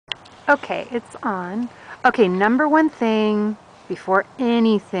Okay, it's on. Okay, number one thing before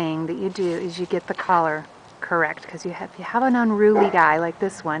anything that you do is you get the collar correct, because if you have an unruly guy like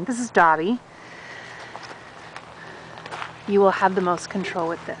this one, this is Dobby, you will have the most control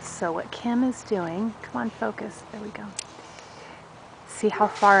with this. So what Kim is doing, come on, focus, there we go. See how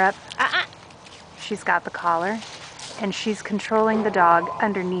far up she's got the collar, and she's controlling the dog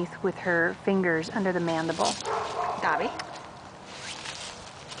underneath with her fingers under the mandible. Dobby.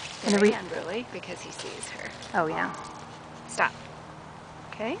 And Very unruly because he sees her. Oh yeah. Stop.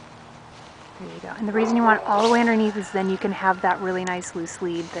 Okay. There you go. And the reason you want it all the way underneath is then you can have that really nice loose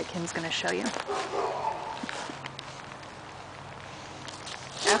lead that Kim's going to show you.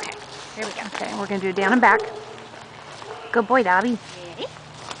 Okay, here we go. Okay, we're going to do down and back. Good boy, Dobby. Ready?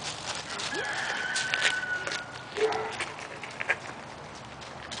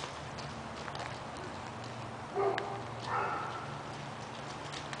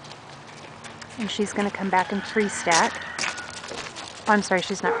 And she's going to come back and pre-stack. Oh, I'm sorry,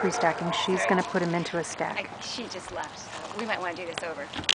 she's not pre-stacking. She's going to put him into a stack. She just left, so we might want to do this over.